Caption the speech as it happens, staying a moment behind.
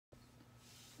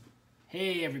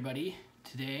Hey everybody,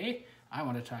 today I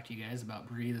want to talk to you guys about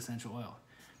Breathe Essential Oil.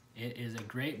 It is a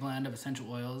great blend of essential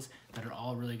oils that are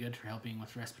all really good for helping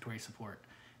with respiratory support.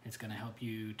 It's going to help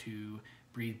you to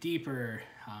breathe deeper,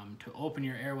 to open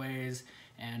your airways,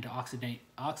 and to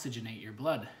oxygenate your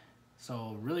blood.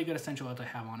 So really good essential oil to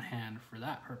have on hand for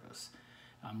that purpose.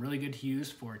 Really good to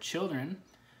use for children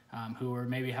who are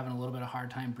maybe having a little bit of hard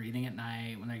time breathing at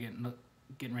night when they're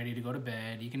getting ready to go to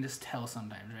bed. You can just tell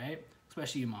sometimes, right?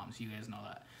 Especially you moms, you guys know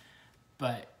that.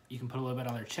 But you can put a little bit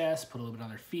on their chest, put a little bit on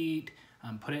their feet,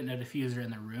 put it in a diffuser in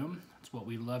their room. That's what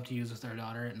we love to use with our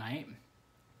daughter at night.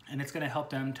 And it's gonna help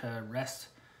them to rest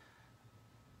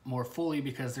more fully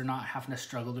because they're not having to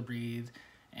struggle to breathe,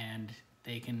 and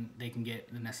they can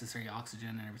get the necessary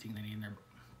oxygen and everything they need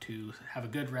to have a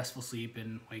good restful sleep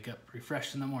and wake up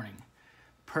refreshed in the morning.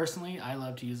 Personally, I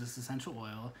love to use this essential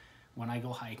oil when I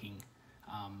go hiking.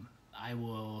 I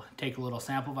will take a little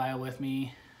sample vial with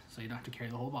me, so you don't have to carry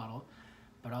the whole bottle,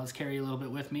 but I'll just carry a little bit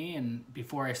with me, and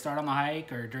before I start on the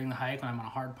hike or during the hike when I'm on a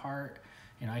hard part,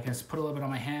 I can just put a little bit on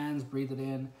my hands, breathe it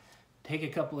in, take a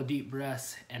couple of deep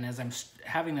breaths, and as I'm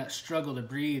having that struggle to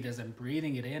breathe, as I'm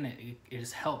breathing it in, it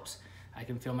just helps. I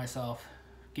can feel myself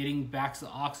getting back to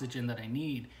the oxygen that I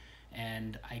need,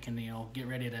 and I can get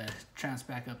ready to trounce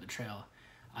back up the trail.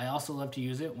 I also love to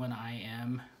use it when I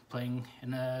am playing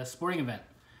in a sporting event.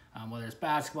 Whether it's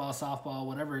basketball, softball,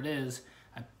 whatever it is,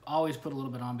 I always put a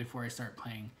little bit on before I start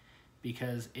playing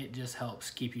because it just helps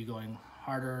keep you going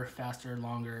harder, faster,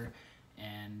 longer,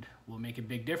 and will make a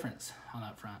big difference on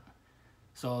that front.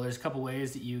 So there's a couple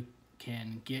ways that you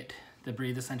can get the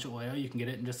Breathe Essential Oil. You can get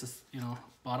it in just a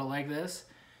bottle like this.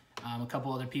 A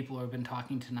couple other people have been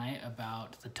talking tonight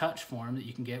about the touch form that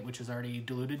you can get, which is already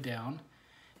diluted down.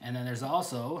 And then there's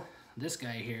also this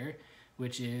guy here,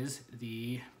 which is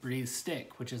the Breathe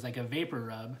Stick, which is like a vapor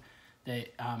rub that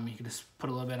you can just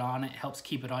put a little bit on. It helps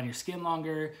keep it on your skin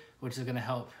longer, which is gonna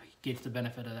help get the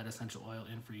benefit of that essential oil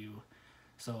in for you.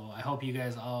 So I hope you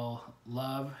guys all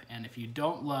love, and if you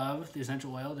don't love the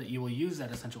essential oil, that you will use that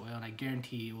essential oil, and I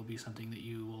guarantee it will be something that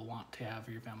you will want to have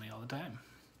for your family all the time.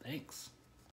 Thanks.